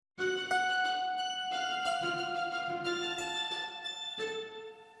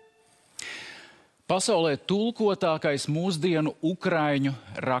Pasaulē tulkotākais mūsdienu ukraiņu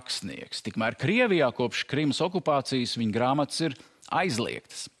rakstnieks. Tikmēr Krievijā kopš Krimas okupācijas viņa grāmatas ir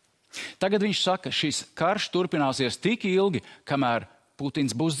aizliegtas. Tagad viņš saka, šis karš turpināsies tik ilgi, kamēr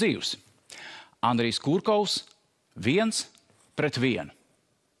Putins būs dzīvs. Andrijs Kurkovs 1-1.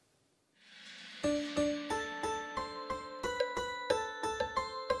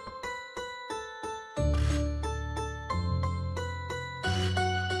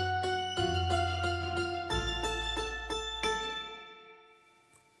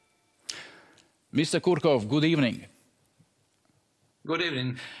 Mr. Kurkov, good evening. Good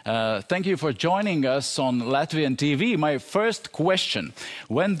evening. Thank you for joining us on Latvian TV. My first question,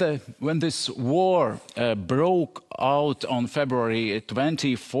 when this war broke out on February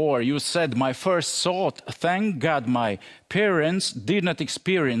 24, you said, my first thought, thank God my parents did not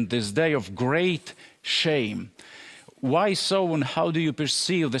experience this day of great shame. Why so, and how do you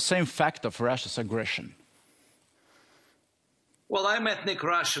perceive the same fact of Russia's aggression? Well, I'm ethnic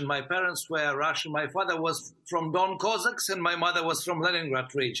Russian. My parents were Russian. My father was from Don Cossacks and my mother was from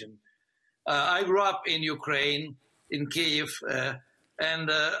Leningrad region. I grew up in Ukraine, in Kyiv,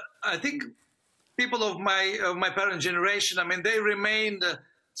 and I think people of my parents' generation, I mean, they remained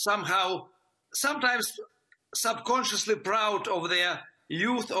somehow, sometimes subconsciously proud of their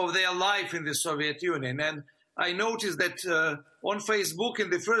youth, of their life in the Soviet Union. And I noticed that on Facebook in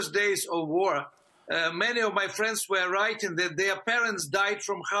the first days of war, many of my friends were writing that their parents died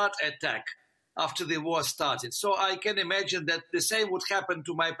from heart attack after the war started. So I can imagine that the same would happen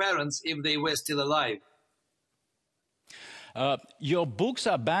to my parents if they were still alive. Your books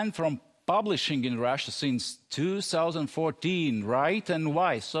are banned from publishing in Russia since 2014, right? And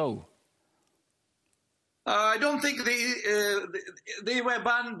why so? I don't think they were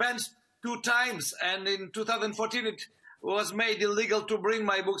banned 2 times. And in 2014, it was made illegal to bring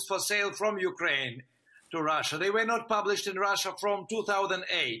my books for sale from Ukraine to Russia. They were not published in Russia from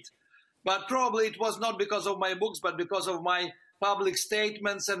 2008. But probably it was not because of my books, but because of my public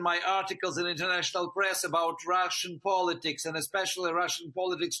statements and my articles in international press about Russian politics, and especially Russian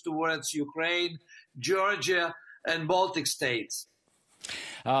politics towards Ukraine, Georgia, and Baltic states.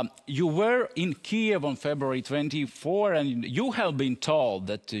 You were in Kiev on February 24, and you have been told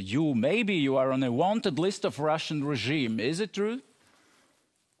that maybe you are on a wanted list of Russian regime. Is it true?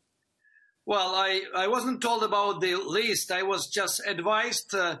 Well, I wasn't told about the list. I was just advised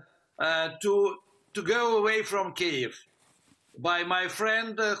to go away from Kiev by my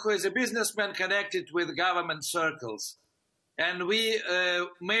friend who is a businessman connected with government circles. And we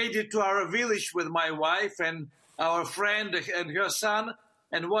made it to our village with my wife and our friend and her son,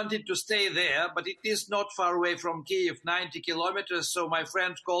 and wanted to stay there, but it is not far away from Kiev, 90 kilometers. So my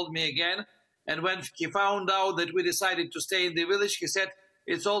friend called me again, and when he found out that we decided to stay in the village, he said,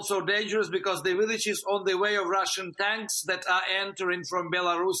 it's also dangerous because the village is on the way of Russian tanks that are entering from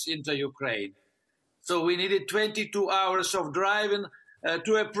Belarus into Ukraine. So we needed 22 hours of driving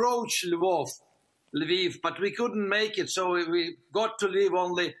to approach Lviv, but we couldn't make it, so we got to leave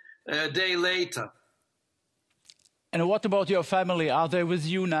only a day later. And what about your family? Are they with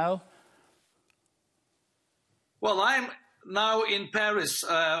you now? Well, I'm now in Paris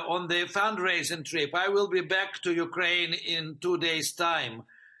on the fundraising trip. I will be back to Ukraine in 2 days' time.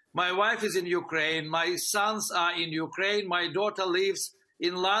 My wife is in Ukraine. My sons are in Ukraine. My daughter lives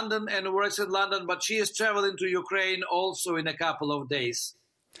in London and works in London, but she is traveling to Ukraine also in a couple of days.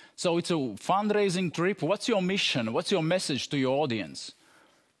 So it's a fundraising trip. What's your mission? What's your message to your audience?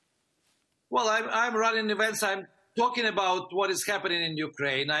 Well, I'm running events. I'm talking about what is happening in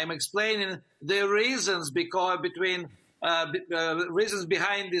Ukraine. I'm explaining the reasons reasons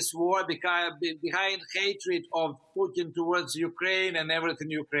behind this war, behind hatred of Putin towards Ukraine and everything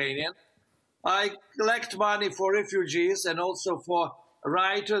Ukrainian. I collect money for refugees and also for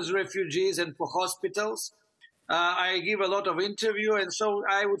writers, refugees, and for hospitals. I give a lot of interview, and so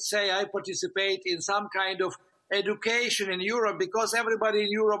I would say I participate in some kind of education in Europe, because everybody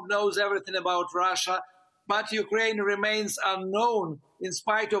in Europe knows everything about Russia. But Ukraine remains unknown in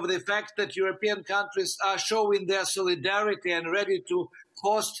spite of the fact that European countries are showing their solidarity and ready to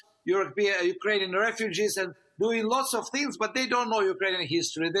host Ukrainian refugees and doing lots of things, but they don't know Ukrainian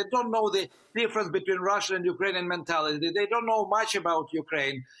history. They don't know the difference between Russian and Ukrainian mentality. They don't know much about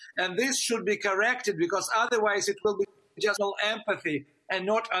Ukraine. And this should be corrected, because otherwise it will be just empathy and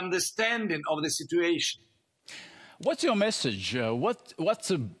not understanding of the situation. What's your message? What's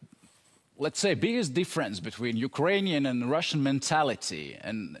the, let's say, biggest difference between Ukrainian and Russian mentality,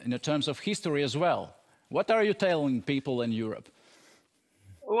 and in terms of history as well? What are you telling people in Europe?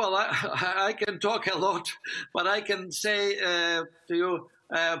 Well, I can talk a lot, but I can say to you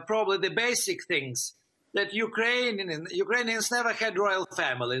probably the basic things that Ukrainians never had royal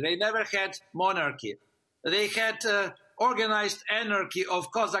family. They never had monarchy. They had organized anarchy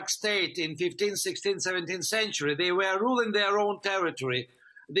of Cossack state in 15th, 16th, 17th century. They were ruling their own territory.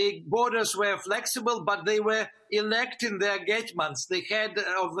 The borders were flexible, but they were electing their hetmans, the head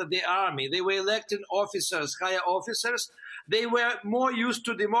of the army. They were electing officers, higher officers. They were more used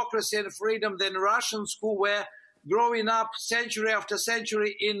to democracy and freedom than Russians, who were growing up century after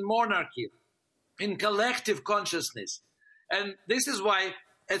century in monarchy, in collective consciousness. And this is why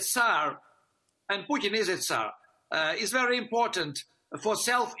a Tsar, and Putin is a Tsar, is very important for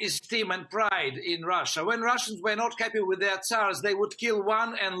self-esteem and pride in Russia. When Russians were not happy with their Tsars, they would kill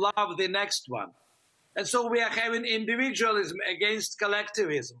one and love the next one. And so we are having individualism against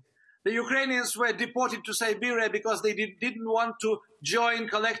collectivism. The Ukrainians were deported to Siberia because they didn't want to join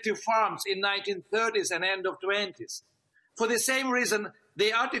collective farms in 1930s and end of 20s. For the same reason,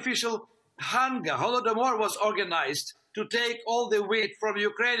 the artificial hunger, Holodomor, was organized to take all the wheat from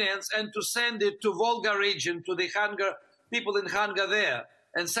Ukrainians and to send it to Volga region, to the hunger, people in hunger there.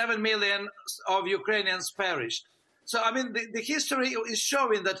 And 7 million of Ukrainians perished. So, I mean, the history is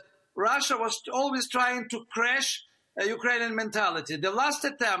showing that Russia was always trying to crash Ukrainian mentality. The last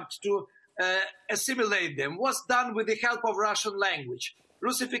attempt to assimilate them was done with the help of Russian language.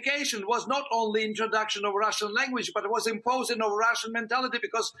 Russification was not only introduction of Russian language, but it was imposing of Russian mentality,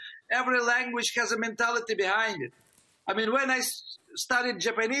 because every language has a mentality behind it. I mean, when I studied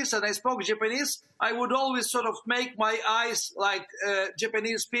Japanese and I spoke Japanese, I would always sort of make my eyes like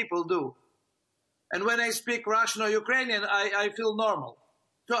Japanese people do. And when I speak Russian or Ukrainian, I feel normal.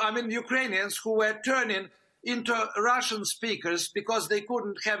 So, I mean, Ukrainians who were turning into Russian speakers because they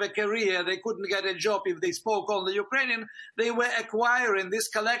couldn't have a career, they couldn't get a job if they spoke only Ukrainian, they were acquiring this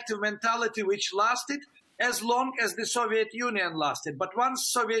collective mentality which lasted as long as the Soviet Union lasted. But once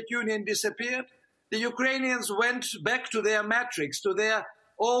Soviet Union disappeared, the Ukrainians went back to their matrix, to their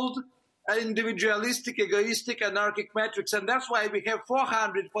old individualistic, egoistic, anarchic matrix. And that's why we have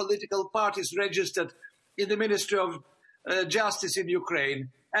 400 political parties registered in the Ministry of Justice in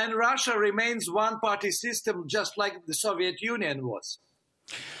Ukraine. And Russia remains one-party system, just like the Soviet Union was.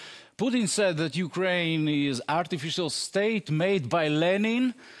 Putin said that Ukraine is artificial state made by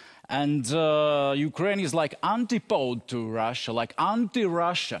Lenin, and Ukraine is like antipode to Russia, like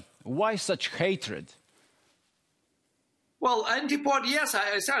anti-Russia. Why such hatred? Well, antipode, yes,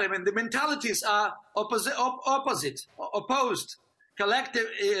 I said. I mean, the mentalities are opposed, collective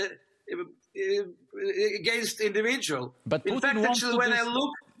against individual. But in Putin fact, actually, when I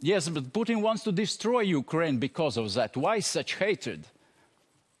look... Yes, but Putin wants to destroy Ukraine because of that. Why such hatred?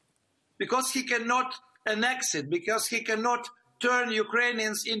 Because he cannot annex it, because he cannot turn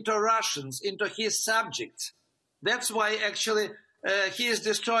Ukrainians into Russians, into his subjects. That's why, actually, he is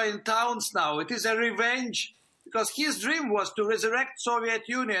destroying towns now. It is a revenge, because his dream was to resurrect Soviet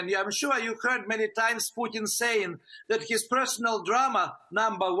Union. I'm sure you heard many times Putin saying that his personal drama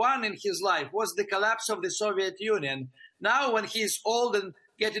number one in his life was the collapse of the Soviet Union. Now, when he's old and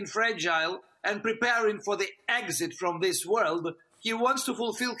getting fragile and preparing for the exit from this world, he wants to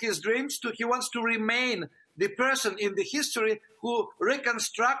fulfill his dreams. He wants to remain the person in the history who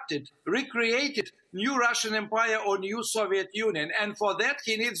reconstructed, recreated new Russian Empire or new Soviet Union. And for that,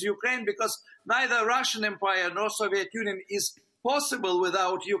 he needs Ukraine, because neither Russian Empire nor Soviet Union is possible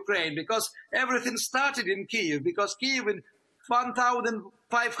without Ukraine, because everything started in Kiev, because Kiev in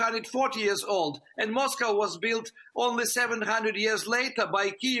 1,540 years old, and Moscow was built only 700 years later by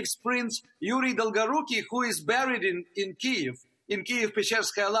Kiev's Prince Yuri Dolgoruki, who is buried in Kiev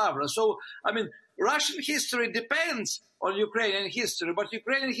Peshcherskaya Lavra. So, I mean, Russian history depends on Ukrainian history, but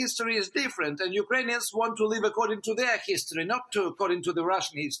Ukrainian history is different, and Ukrainians want to live according to their history, not according to the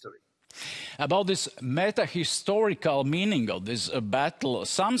Russian history. About this meta-historical meaning of this battle,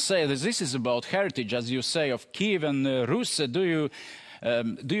 some say that this is about heritage, as you say, of Kiev and Rus. Do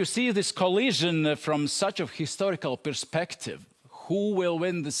you see this collision from such a historical perspective? Who will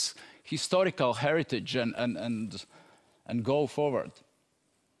win this historical heritage and go forward?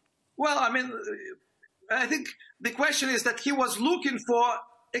 Well, I mean, I think the question is that he was looking for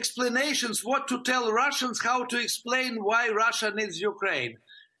explanations, what to tell Russians, how to explain why Russia needs Ukraine.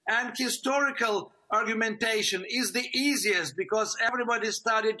 And historical argumentation is the easiest, because everybody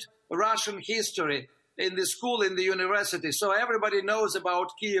studied Russian history in the school, in the university. So everybody knows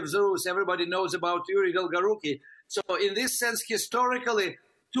about Kiev's Rus, everybody knows about Yuri Dolgoruki. So in this sense, historically,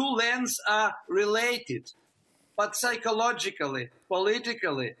 two lands are related. But psychologically,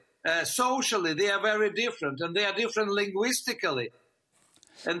 politically, socially, they are very different, and they are different linguistically.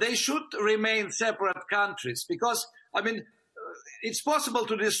 and they should remain separate countries because, I mean, it's possible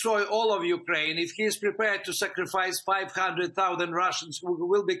to destroy all of Ukraine if he is prepared to sacrifice 500,000 Russians who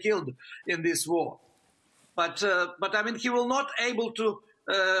will be killed in this war. But I mean, he will not able to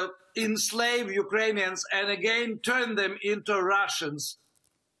enslave Ukrainians and again turn them into Russians.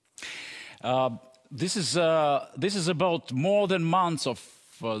 This is about more than months of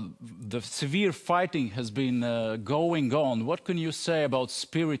the severe fighting has been going on. What can you say about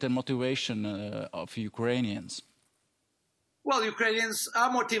spirit and motivation of Ukrainians? Well, Ukrainians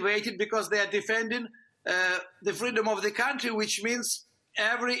are motivated because they are defending the freedom of the country, which means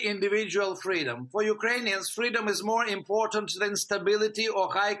every individual freedom. For Ukrainians, freedom is more important than stability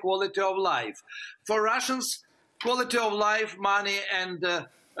or high quality of life. For Russians, quality of life, money, and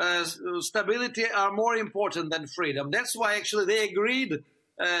stability are more important than freedom. That's why actually they agreed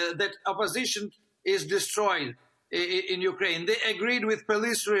that opposition is destroyed in Ukraine. They agreed with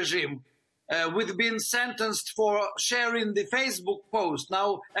police regime, with being sentenced for sharing the Facebook post.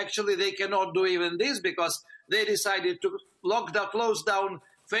 Now, actually, they cannot do even this because they decided to close down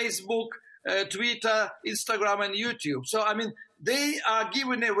Facebook, Twitter, Instagram, and YouTube. So, I mean, they are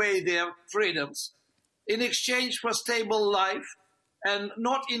giving away their freedoms in exchange for stable life and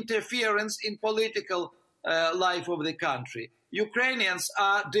not interference in political life of the country. Ukrainians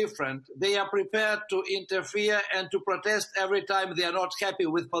are different. They are prepared to interfere and to protest every time they are not happy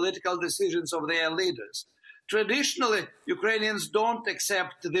with political decisions of their leaders. Traditionally, Ukrainians don't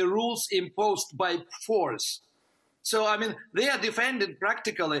accept the rules imposed by force. So, I mean, they are defending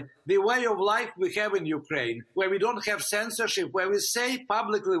practically the way of life we have in Ukraine, where we don't have censorship, where we say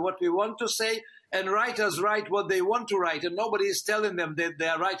publicly what we want to say, and writers write what they want to write, and nobody is telling them that they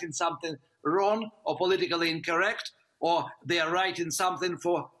are writing something wrong or politically incorrect, or they are writing something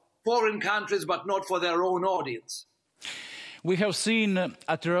for foreign countries but not for their own audience. We have seen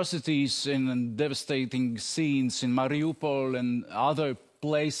atrocities and devastating scenes in Mariupol and other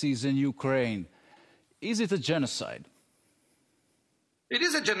places in Ukraine. Is it a genocide? It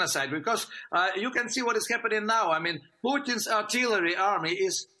is a genocide because you can see what is happening now. I mean, Putin's artillery army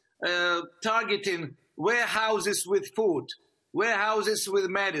is targeting warehouses with food, warehouses with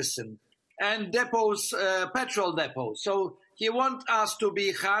medicine, and depots, petrol depots. So he wants us to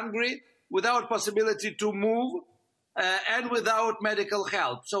be hungry, without possibility to move, and without medical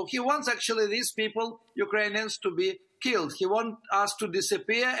help. So he wants actually these people, Ukrainians, to be killed. He wants us to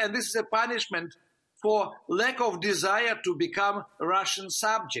disappear, and this is a punishment for lack of desire to become Russian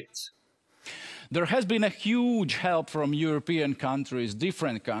subjects. There has been a huge help from European countries,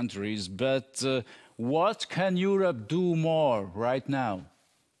 different countries, but what can Europe do more right now?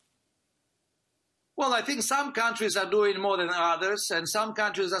 Well, I think some countries are doing more than others, and some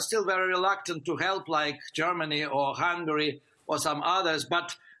countries are still very reluctant to help, like Germany or Hungary or some others.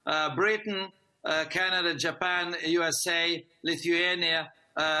 But Britain, Canada, Japan, USA, Lithuania,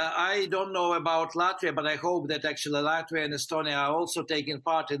 I don't know about Latvia, but I hope that actually Latvia and Estonia are also taking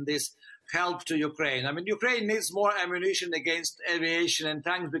part in this help to Ukraine. I mean, Ukraine needs more ammunition against aviation and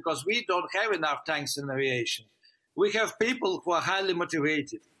tanks because we don't have enough tanks in aviation. We have people who are highly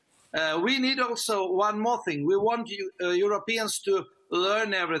motivated. We need also one more thing. We want Europeans to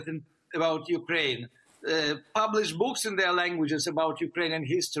learn everything about Ukraine, publish books in their languages about Ukrainian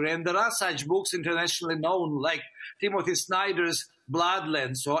history. And there are such books internationally known, like Timothy Snyder's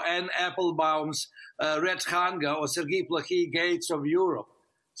Bloodlands or Anne Applebaum's Red Hunger or Sergei Plokhy Gates of Europe.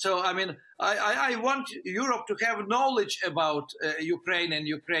 So, I mean, I want Europe to have knowledge about Ukraine and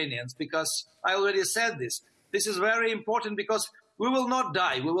Ukrainians because I already said this. This is very important because we will not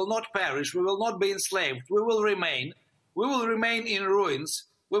die, we will not perish, we will not be enslaved, we will remain in ruins,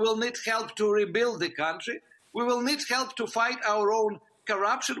 we will need help to rebuild the country, we will need help to fight our own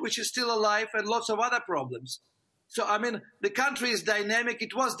corruption, which is still alive, and lots of other problems. So, I mean, the country is dynamic,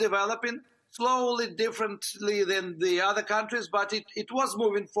 it was developing slowly, differently than the other countries, but it was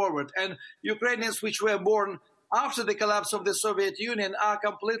moving forward. And Ukrainians, which were born after the collapse of the Soviet Union, are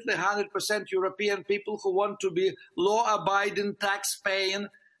completely 100% European people who want to be law-abiding, tax-paying,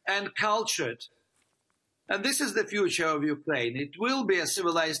 and cultured. And this is the future of Ukraine. It will be a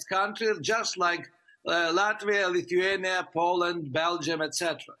civilized country, just like Latvia, Lithuania, Poland, Belgium,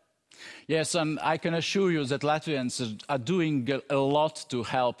 etc. Yes, and I can assure you that Latvians are doing a lot to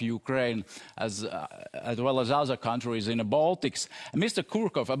help Ukraine, as well as other countries in the Baltics. Mr.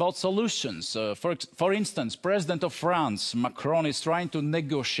 Kurkov, about solutions. For instance, President of France, Macron, is trying to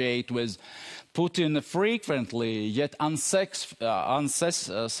negotiate with Putin frequently, yet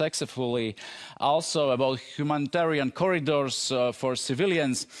unsuccessfully, also about humanitarian corridors for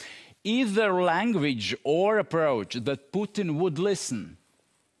civilians. Is there language or approach that Putin would listen?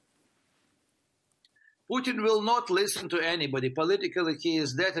 Putin will not listen to anybody. Politically, he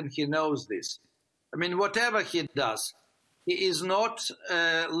is dead and he knows this. I mean, whatever he does, he is not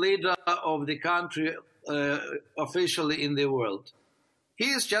a leader of the country officially in the world. He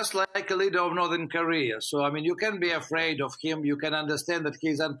is just like a leader of Northern Korea. So, I mean, you can be afraid of him. You can understand that he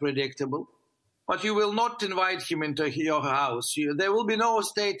is unpredictable. But you will not invite him into your house. There will be no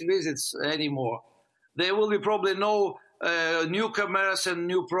state visits anymore. There will be probably no newcomers and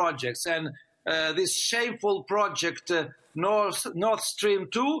new projects. And this shameful project, Nord Stream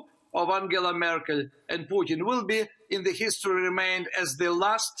 2 of Angela Merkel and Putin, will be in the history remained as the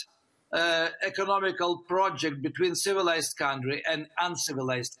last economical project between civilized country and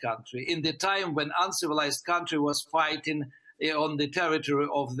uncivilized country, in the time when uncivilized country was fighting on the territory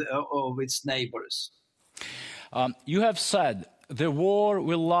of its neighbors. You have said the war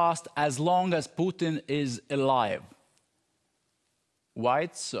will last as long as Putin is alive. Why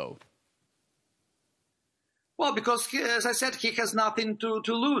it's so? Well, because, as I said, he has nothing to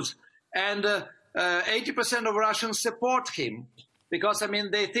lose. And 80% of Russians support him. Because, I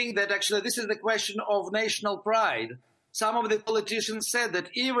mean, they think that actually this is the question of national pride. Some of the politicians said that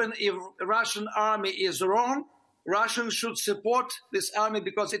even if the Russian army is wrong, Russians should support this army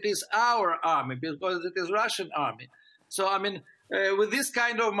because it is our army, because it is Russian army. So, I mean, with this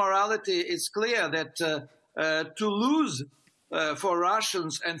kind of morality, it's clear that to lose for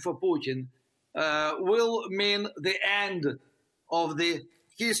Russians and for Putin will mean the end of the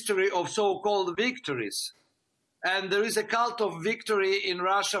history of so-called victories. And there is a cult of victory in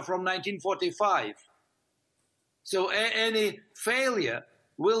Russia from 1945. So any failure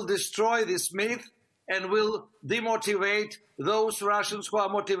will destroy this myth and will demotivate those Russians who are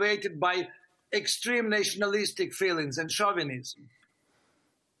motivated by extreme nationalistic feelings and chauvinism.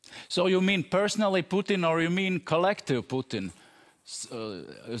 So you mean personally Putin, or you mean collective Putin?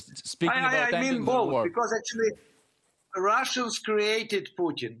 Speaking about I mean ending the both, war. because actually Russians created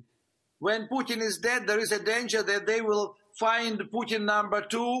Putin. When Putin is dead, there is a danger that they will find Putin number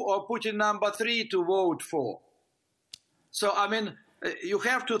 2 or Putin number 3 to vote for. So, I mean, you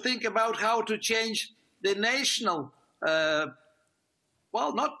have to think about how to change the national, well,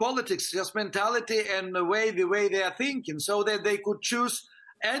 not politics, just mentality and the way they are thinking, so that they could choose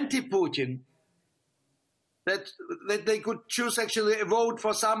anti-Putin, that they could choose actually a vote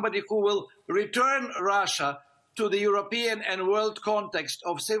for somebody who will return Russia to the European and world context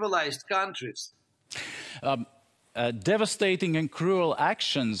of civilized countries. Devastating and cruel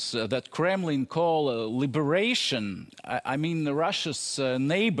actions that Kremlin call liberation. I mean, Russia's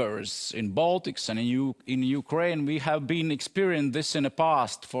neighbors in Baltics and in Ukraine, we have been experiencing this in the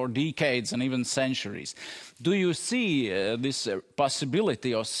past for decades and even centuries. Do you see this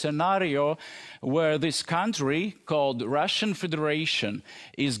possibility or scenario where this country called Russian Federation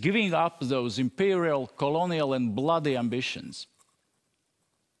is giving up those imperial, colonial and bloody ambitions?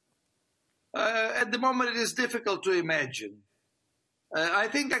 At the moment, it is difficult to imagine. I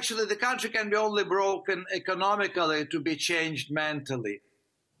think actually the country can be only broken economically to be changed mentally.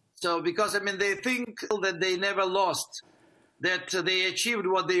 So, because, I mean, they think that they never lost, that they achieved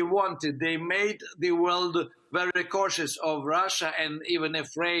what they wanted. They made the world very cautious of Russia and even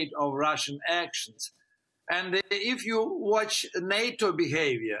afraid of Russian actions. And if you watch NATO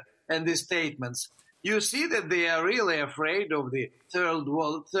behavior and the statements, you see that they are really afraid of the Third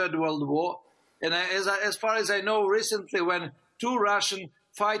World War. And as far as I know, recently when 2 Russian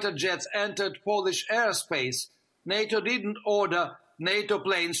fighter jets entered Polish airspace, NATO didn't order NATO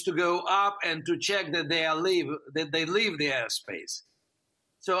planes to go up and to check that they leave the airspace.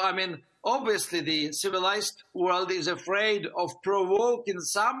 So, I mean, obviously the civilized world is afraid of provoking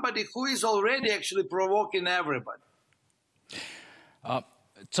somebody who is already actually provoking everybody.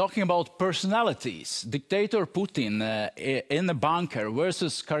 Talking about personalities, dictator Putin in the bunker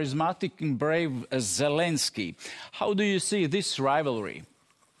versus charismatic and brave Zelensky. How do you see this rivalry?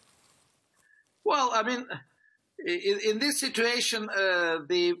 Well, I mean, in this situation,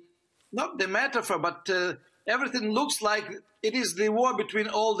 not the metaphor, but everything looks like it is the war between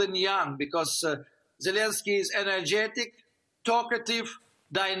old and young, because Zelensky is energetic, talkative,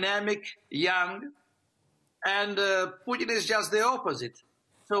 dynamic, young, and Putin is just the opposite.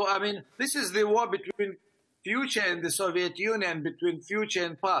 So, I mean, this is the war between future and the Soviet Union, between future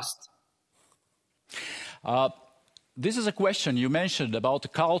and past. This is a question you mentioned about the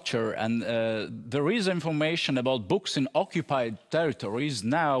culture, and there is information about books in occupied territories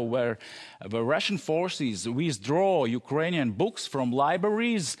now where the Russian forces withdraw Ukrainian books from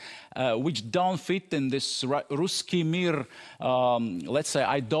libraries which don't fit in this Ruski Mir, let's say,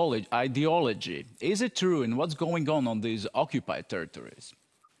 ideology. Is it true, and what's going on these occupied territories?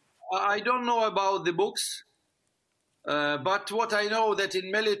 I don't know about the books, but what I know that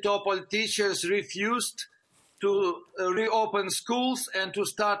in Melitopol teachers refused to reopen schools and to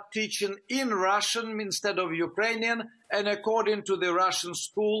start teaching in Russian instead of Ukrainian and according to the Russian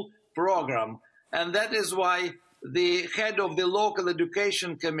school program. And that is why the head of the local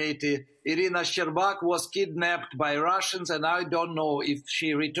education committee, Irina Sherbak, was kidnapped by Russians, and I don't know if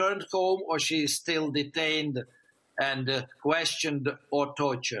she returned home or she is still detained and questioned or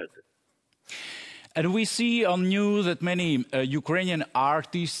tortured. And we see on news that many Ukrainian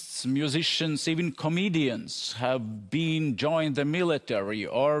artists, musicians, even comedians have been joined the military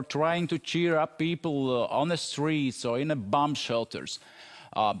or trying to cheer up people on the streets or in the bomb shelters.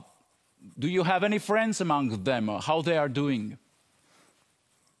 Do you have any friends among them? How they are doing?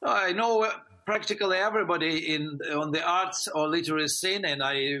 I know practically everybody on the arts or literary scene, and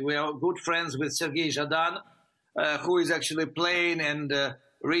we are good friends with Sergei Zhadan, who is actually playing and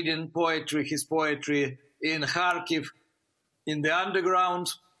reading poetry, his poetry in Kharkiv, in the underground.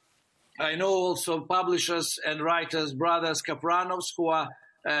 I know also publishers and writers, brothers Kapranovs, who are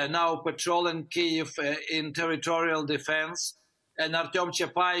now patrolling Kyiv in territorial defense, and Artem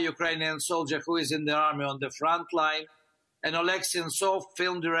Chapai, Ukrainian soldier who is in the army on the front line, and Oleg Sentsov,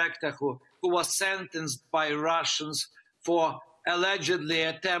 film director, who was sentenced by Russians for allegedly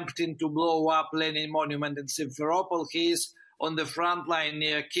attempting to blow up Lenin Monument in Simferopol. He is on the front line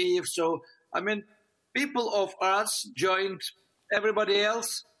near Kyiv. So, I mean, people of arts joined everybody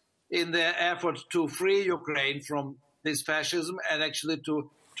else in their effort to free Ukraine from this fascism and actually to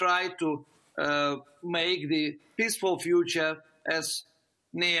try to make the peaceful future as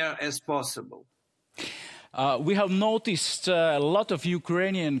near as possible. We have noticed a lot of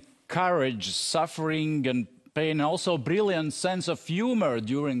Ukrainian courage, suffering and pain, also brilliant sense of humor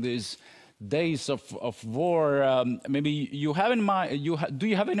during these days of war. Maybe you have in mind, do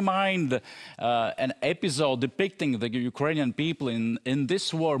you have in mind an episode depicting the Ukrainian people in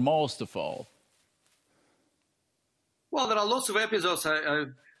this war most of all? Well, there are lots of episodes.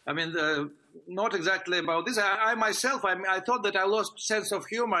 I mean, not exactly about this. I myself, I thought that I lost sense of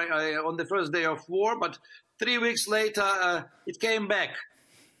humor on the first day of war, but 3 weeks later it came back,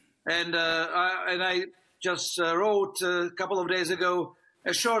 and I just wrote a couple of days ago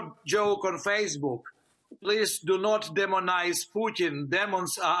a short joke on Facebook. Please do not demonize Putin.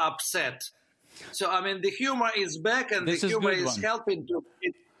 Demons are upset. So, I mean, the humor is back, and the humor is helping to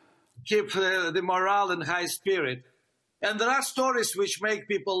keep the morale in high spirit. And there are stories which make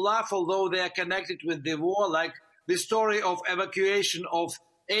people laugh, although they are connected with the war, like the story of evacuation of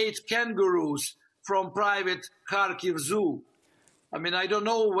 8 kangaroos from private Kharkiv zoo. I mean, I don't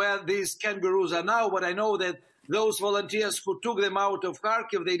know where these kangaroos are now, but I know that those volunteers who took them out of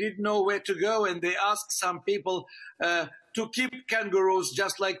Kharkiv, they didn't know where to go, and they asked some people to keep kangaroos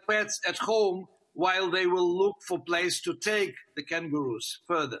just like pets at home while they will look for a place to take the kangaroos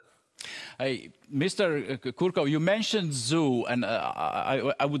further. Hey, Mr. Kurkov, you mentioned zoo, and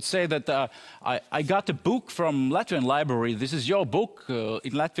I would say that I got a book from Latvian library. This is your book,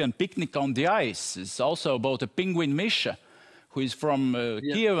 in Latvian, Picnic on the Ice. It's also about a penguin Misha, who is from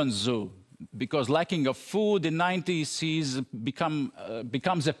Kievan Zoo. Because lacking of food in 90s, he's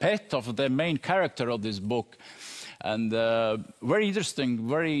becomes a pet of the main character of this book. And very interesting,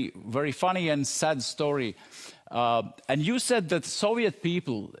 very, very funny and sad story. And you said that Soviet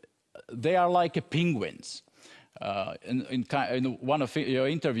people, they are like penguins. In one of your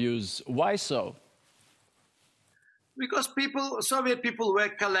interviews, why so? Because Soviet people were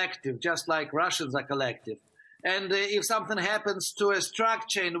collective, just like Russians are collective. And if something happens to a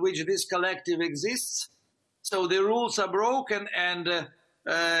structure in which this collective exists, so the rules are broken, and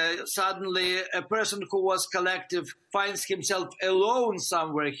suddenly a person who was collective finds himself alone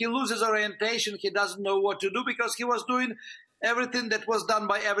somewhere. He loses orientation. He doesn't know what to do because he was doing everything that was done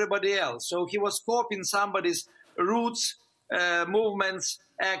by everybody else. So he was copying somebody's routes, movements,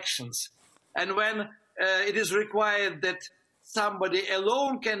 actions. And when it is required that somebody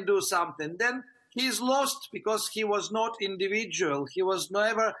alone can do something, then he is lost because he was not individual. He was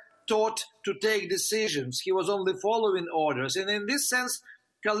never taught to take decisions. He was only following orders. And in this sense,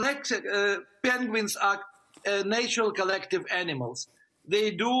 penguins are natural collective animals.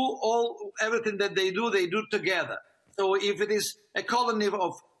 They do everything that they do together. So if it is a colony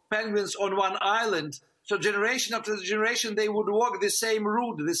of penguins on one island, so generation after generation, they would walk the same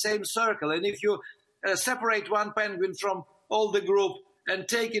route, the same circle. And if you separate one penguin from all the group and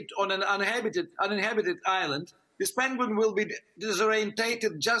take it on an uninhabited island, this penguin will be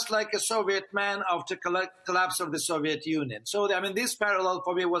disorientated just like a Soviet man after collapse of the Soviet Union. So, I mean, this parallel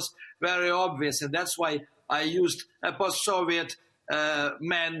for me was very obvious, and that's why I used a post-Soviet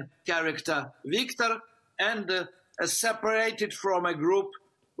man character Victor, and separated from a group,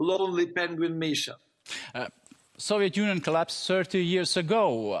 Lonely Penguin Misha. Soviet Union collapsed 30 years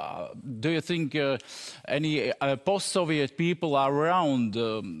ago. Do you think any post-Soviet people are around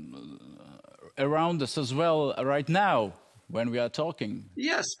us as well right now when we are talking?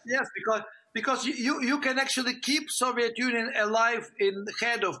 Yes, because you can actually keep Soviet Union alive in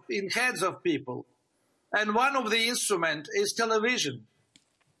heads of people, and one of the instruments is television,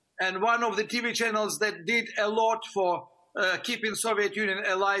 and one of the TV channels that did a lot for keeping Soviet Union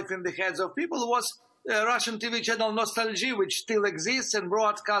alive in the heads of people was Russian TV channel Nostalgia, which still exists and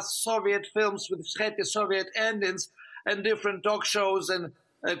broadcasts Soviet films with happy Soviet endings and different talk shows and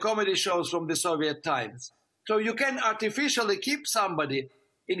comedy shows from the Soviet times. So you can artificially keep somebody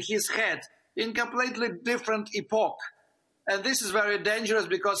in his head in completely different epoch. And this is very dangerous,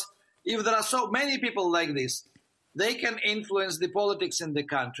 because if there are so many people like this, they can influence the politics in the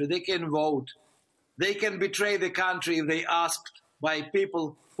country, they can vote, they can betray the country if they asked by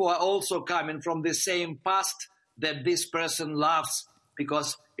people who are also coming from the same past that this person loves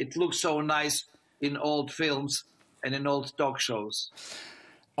because it looks so nice in old films and in old talk shows.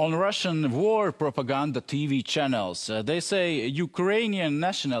 On Russian war propaganda TV channels, they say Ukrainian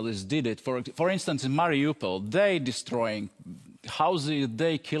nationalists did it. For instance, in Mariupol, they destroying houses,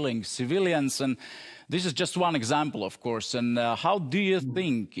 they killing civilians, and this is just one example, of course. And how do you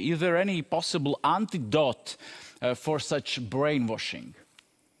think, is there any possible antidote for such brainwashing?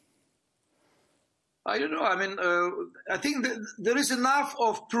 I don't know. I mean, I think that there is enough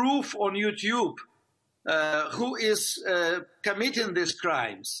of proof on YouTube who is committing these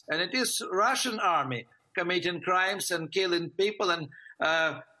crimes. And it is Russian army committing crimes and killing people. And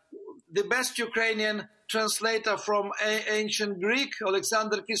the best Ukrainian translator from ancient Greek,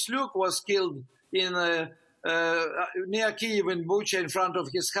 Alexander Kisluk, was killed in near Kiev in Bucha in front of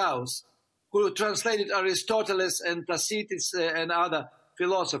his house, who translated Aristoteles and Tacitus and other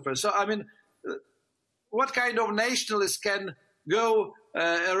philosophers. So, I mean, what kind of nationalists can go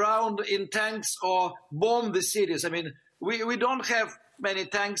around in tanks or bomb the cities? I mean, we don't have many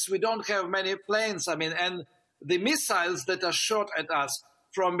tanks, we don't have many planes. I mean, and the missiles that are shot at us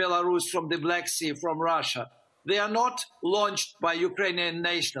from Belarus, from the Black Sea, from Russia, they are not launched by Ukrainian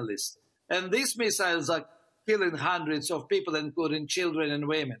nationalists. And these missiles are killing hundreds of people, including children and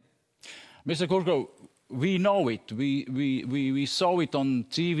women. Mr. Kurko, we know it. We saw it on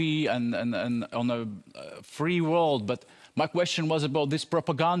TV and on a free world. But my question was about this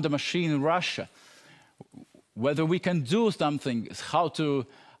propaganda machine in Russia. Whether we can do something, how to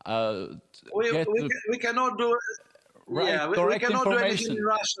we cannot do right, yeah, we cannot do anything in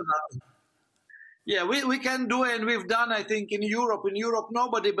Russia now. Yeah, we can do, and we've done, I think, in Europe. In Europe,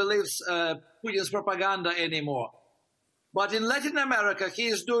 nobody believes Putin's propaganda anymore. But in Latin America, he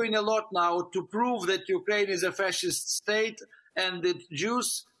is doing a lot now to prove that Ukraine is a fascist state, and that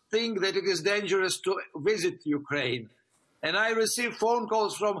Jews think that it is dangerous to visit Ukraine. And I receive phone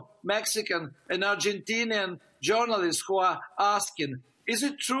calls from Mexican and Argentinian journalists who are asking, is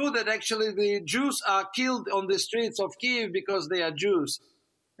it true that actually the Jews are killed on the streets of Kiev because they are Jews?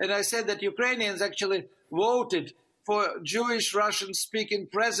 And I said that Ukrainians actually voted for Jewish Russian-speaking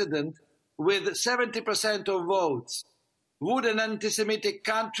president with 70% of votes. Would an anti-Semitic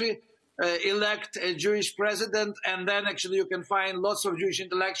country elect a Jewish president? And then actually you can find lots of Jewish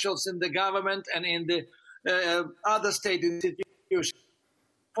intellectuals in the government and in the other state institutions.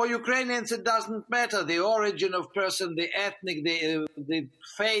 For Ukrainians, it doesn't matter the origin of person, the ethnic, the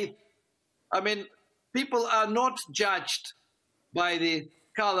faith. I mean, people are not judged by the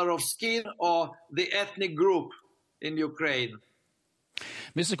color of skin or the ethnic group in Ukraine.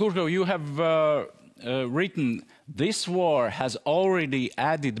 Mr. Kurko, you have written, this war has already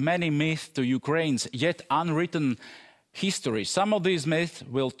added many myths to Ukraine's yet unwritten history. Some of these myths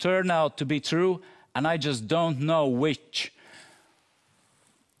will turn out to be true, and I just don't know which.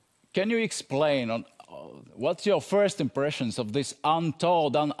 Can you explain on what's your first impressions of this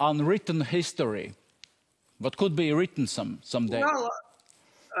untold and unwritten history? What could be written someday? Well,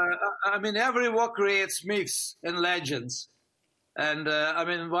 I mean, every war creates myths and legends. And I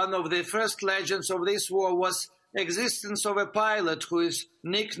mean, one of the first legends of this war was existence of a pilot who is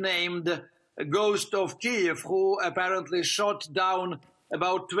nicknamed Ghost of Kiev, who apparently shot down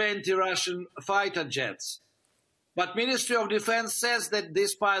about 20 Russian fighter jets. But Ministry of Defense says that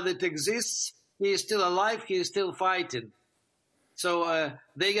this pilot exists, he is still alive, he is still fighting. So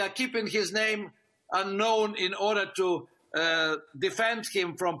they are keeping his name unknown in order to defend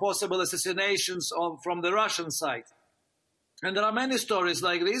him from possible assassinations from the Russian side. And there are many stories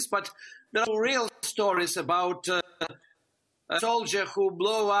like this, but there are real stories about a soldier who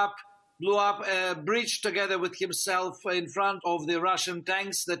blew up a bridge together with himself in front of the Russian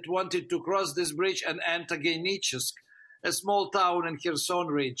tanks that wanted to cross this bridge and enter Genichsk, a small town in Kherson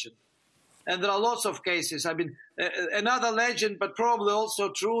region. And there are lots of cases. I mean, another legend, but probably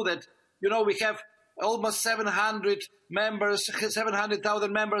also true, that, you know, we have almost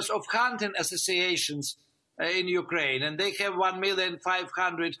 700,000 members of hunting associations in Ukraine, and they have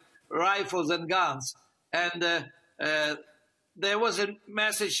 1,500,000 rifles and guns. And there was a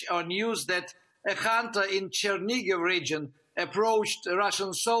message on news that a hunter in Chernigiv region approached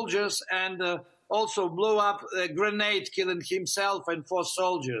Russian soldiers and also blew up a grenade, killing himself and 4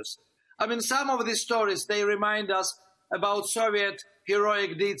 soldiers. I mean, some of these stories, they remind us about Soviet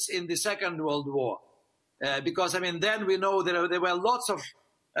heroic deeds in the Second World War. Because, I mean, then we know there were lots of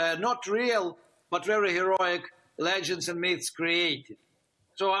not real, but very heroic legends and myths created.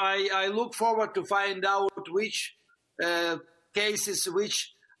 So I look forward to find out which cases,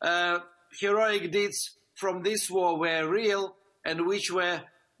 which heroic deeds from this war were real and which were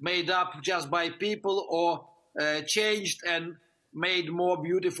made up just by people or changed and made more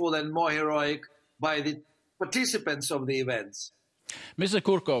beautiful and more heroic by the participants of the events. Mr.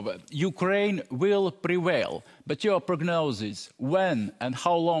 Kurkov, Ukraine will prevail, but your prognosis, when and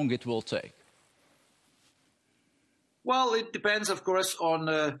how long it will take? Well, it depends, of course,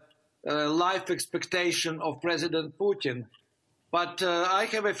 on life expectation of President Putin. But I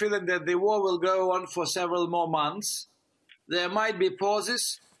have a feeling that the war will go on for several more months. There might be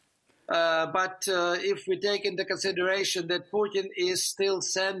pauses, but if we take into consideration that Putin is still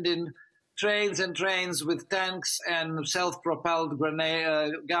sending trains and trains with tanks and self-propelled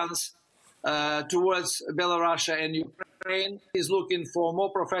guns towards Belarus and Ukraine, he's looking for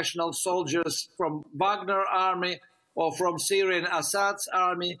more professional soldiers from Wagner army or from Syrian Assad's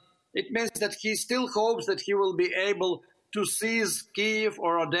army. It means that he still hopes that he will be able to seize Kiev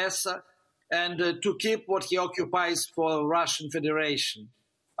or Odessa and to keep what he occupies for the Russian Federation.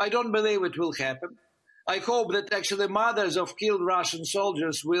 I don't believe it will happen. I hope that actually mothers of killed Russian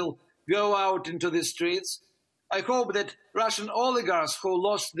soldiers will go out into the streets. I hope that Russian oligarchs who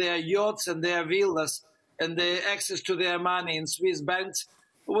lost their yachts and their villas and their access to their money in Swiss banks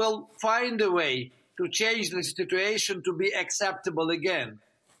will find a way to change the situation to be acceptable again.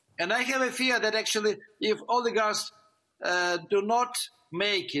 And I have a fear that actually if oligarchs do not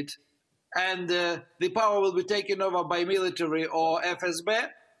make it and the power will be taken over by military or FSB,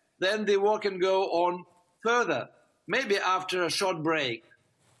 then the war can go on further, maybe after a short break.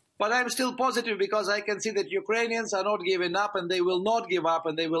 But I'm still positive because I can see that Ukrainians are not giving up and they will not give up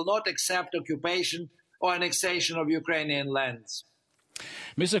and they will not accept occupation or annexation of Ukrainian lands.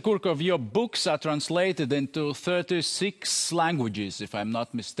 Mr. Kurkov, your books are translated into 36 languages, if I'm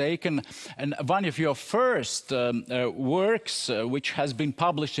not mistaken. And one of your first works, which has been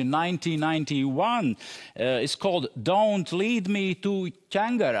published in 1991, is called Don't Lead Me to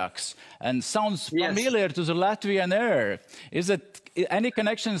Changaraks, and sounds familiar to the Latvian air. Is it any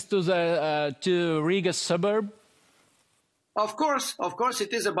connections to the to Riga's suburb? Of course,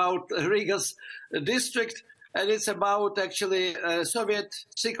 it is about Riga's district. And it's about actually Soviet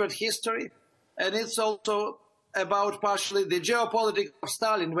secret history. And it's also about partially the geopolitics of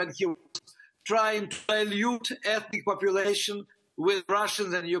Stalin when he was trying to dilute ethnic population with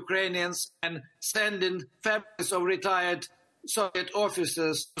Russians and Ukrainians and sending families of retired Soviet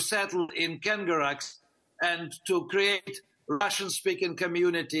officers to settle in Changaraks and to create Russian-speaking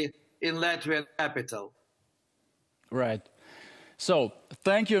community in Latvian capital. Right. So,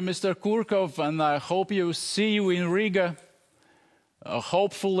 thank you, Mr. Kurkov, and I hope you see you in Riga,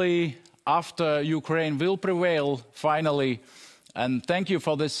 hopefully after Ukraine will prevail, finally. And thank you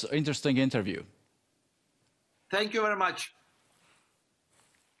for this interesting interview. Thank you very much.